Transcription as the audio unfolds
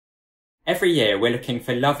Every year we're looking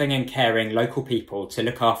for loving and caring local people to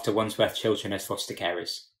look after Wandsworth children as foster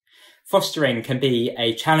carers. Fostering can be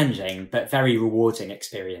a challenging but very rewarding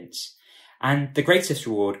experience, and the greatest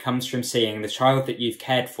reward comes from seeing the child that you've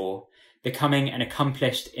cared for becoming an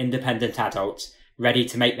accomplished, independent adult ready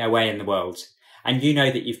to make their way in the world, and you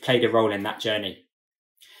know that you've played a role in that journey.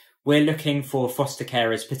 We're looking for foster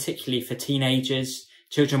carers particularly for teenagers,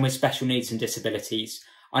 children with special needs and disabilities,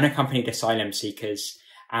 unaccompanied asylum seekers,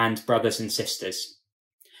 and brothers and sisters.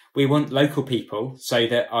 We want local people so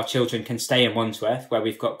that our children can stay in Wandsworth, where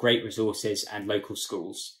we've got great resources and local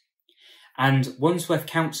schools. And Wandsworth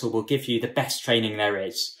Council will give you the best training there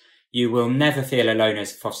is. You will never feel alone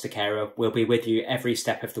as a foster carer. We'll be with you every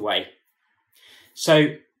step of the way.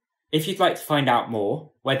 So if you'd like to find out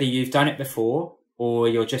more, whether you've done it before or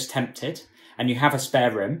you're just tempted and you have a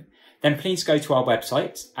spare room, then please go to our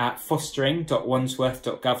website at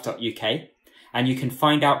fostering.wandsworth.gov.uk and you can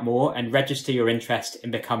find out more and register your interest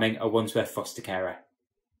in becoming a Wandsworth foster carer.